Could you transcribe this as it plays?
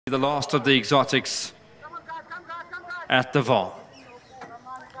The last of the exotics at the vaal.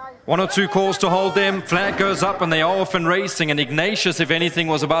 One or two calls to hold them. Flag goes up and they are off and racing. And Ignatius, if anything,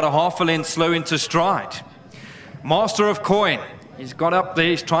 was about a half a length slow into stride. Master of Coin. He's got up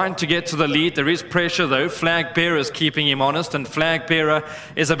there, he's trying to get to the lead. There is pressure though. Flag Bearer's keeping him honest, and Flag Bearer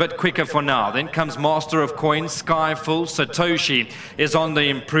is a bit quicker for now. Then comes Master of Coin, Skyful. Satoshi is on the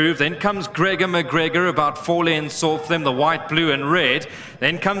improve. Then comes Gregor McGregor, about 4 lengths off them, the white, blue and red.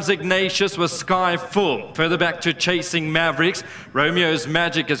 Then comes Ignatius with Skyful. Further back to Chasing Mavericks. Romeo's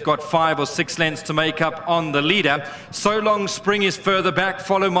Magic has got 5 or 6 lengths to make up on the leader. So Long Spring is further back.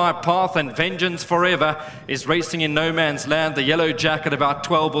 Follow My Path and Vengeance Forever is racing in no man's land. The yellow jacket about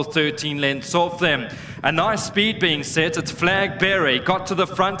 12 or 13 lengths off them. A nice speed being set. It's Flag Bearer. He got to the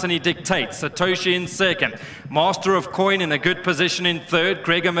front and he dictates. Satoshi in second. Master of Coin in a good position in third.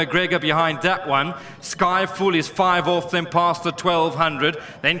 Gregor McGregor behind that one. Skyful is 5 off them past the 1200.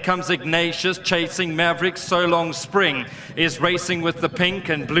 Then comes Ignatius. Chasing Mavericks. So Long Spring is racing with the pink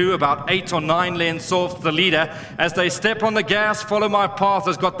and blue, about 8 or 9 lengths off the leader. As they step on the gas, Follow My Path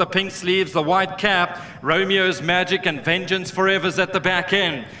has got the pink sleeves, the white cap. Romeo's Magic and Vengeance Forever's at the back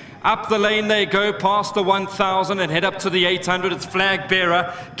end. Up the lane they go, past the 1,000 and head up to the 800. It's Flag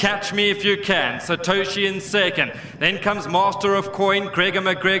Bearer, Catch Me If You Can. Satoshi in second. Then comes Master of Coin, Gregor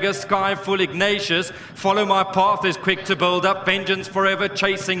McGregor, Skyful, Ignatius. Follow My Path is quick to build up. Vengeance Forever,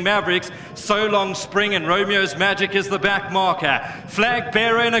 Chasing Mavericks. So Long Spring and Romeo's Magic is the back marker. Flag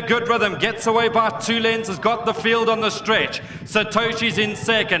Bearer in a good rhythm, gets away by 2 lengths, has got the field on the stretch. Satoshi's in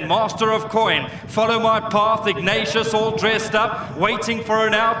second. Master of Coin, Follow My Path, Ignatius all dressed up, waiting for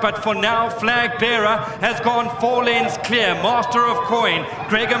an out, but for now, Flag Bearer has gone 4 lengths clear. Master of Coin,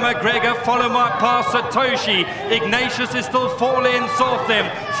 Gregor McGregor, Follow My Path, Satoshi. Ignatius is still 4 lengths off them.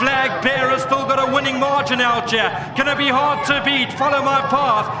 Flag Bearer's still got a winning margin out here. Gonna be hard to beat. Follow My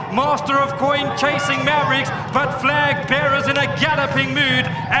Path, Master of Coin, Chasing Mavericks, but Flag Bearer's in a galloping mood,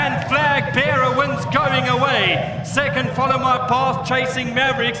 and Flag Bearer wins going away. Second, Follow My Path, Chasing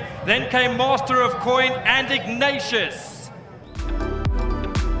Mavericks. Then came Master of Coin and Ignatius.